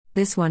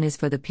This one is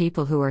for the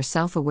people who are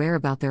self-aware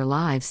about their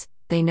lives.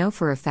 They know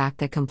for a fact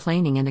that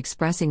complaining and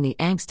expressing the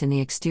angst in the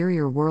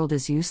exterior world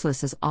is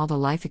useless, as all the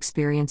life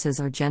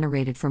experiences are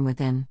generated from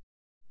within.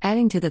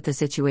 Adding to that, the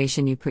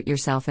situation you put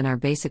yourself in are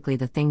basically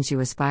the things you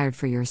aspired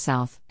for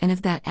yourself, and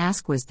if that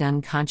ask was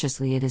done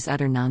consciously, it is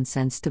utter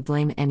nonsense to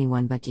blame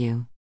anyone but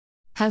you.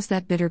 How's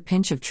that bitter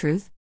pinch of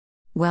truth?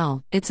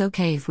 Well, it's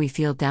okay if we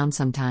feel down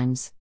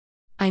sometimes.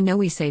 I know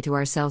we say to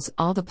ourselves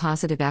all the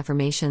positive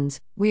affirmations,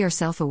 we are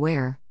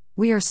self-aware,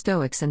 we are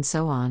stoics, and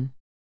so on.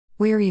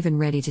 We are even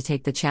ready to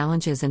take the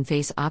challenges and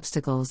face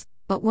obstacles,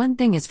 but one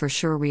thing is for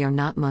sure: we are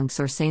not monks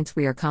or saints,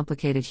 we are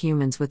complicated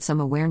humans with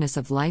some awareness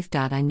of life.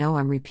 I know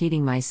I'm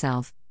repeating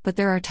myself, but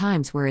there are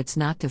times where it's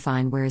not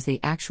defined where is the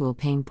actual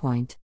pain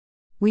point.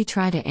 We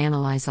try to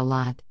analyze a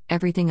lot,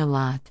 everything a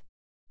lot.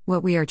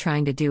 What we are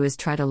trying to do is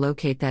try to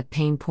locate that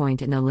pain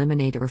point and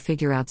eliminate or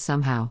figure out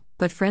somehow,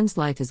 but friends,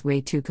 life is way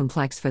too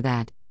complex for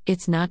that.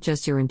 It's not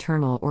just your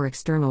internal or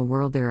external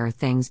world, there are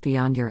things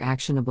beyond your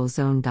actionable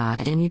zone,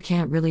 and you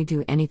can't really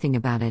do anything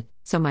about it.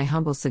 So my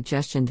humble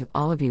suggestion to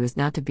all of you is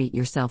not to beat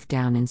yourself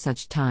down in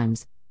such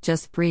times.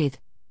 Just breathe,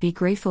 be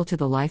grateful to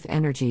the life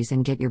energies,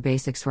 and get your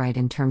basics right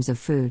in terms of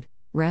food,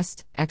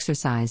 rest,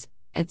 exercise,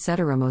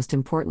 etc. Most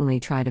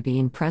importantly, try to be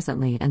in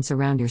presently and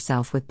surround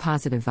yourself with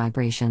positive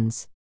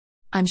vibrations.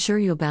 I'm sure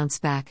you'll bounce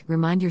back.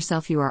 Remind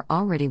yourself you are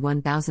already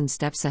 1,000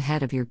 steps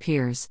ahead of your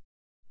peers.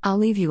 I'll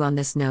leave you on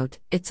this note.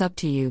 It's up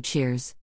to you. Cheers.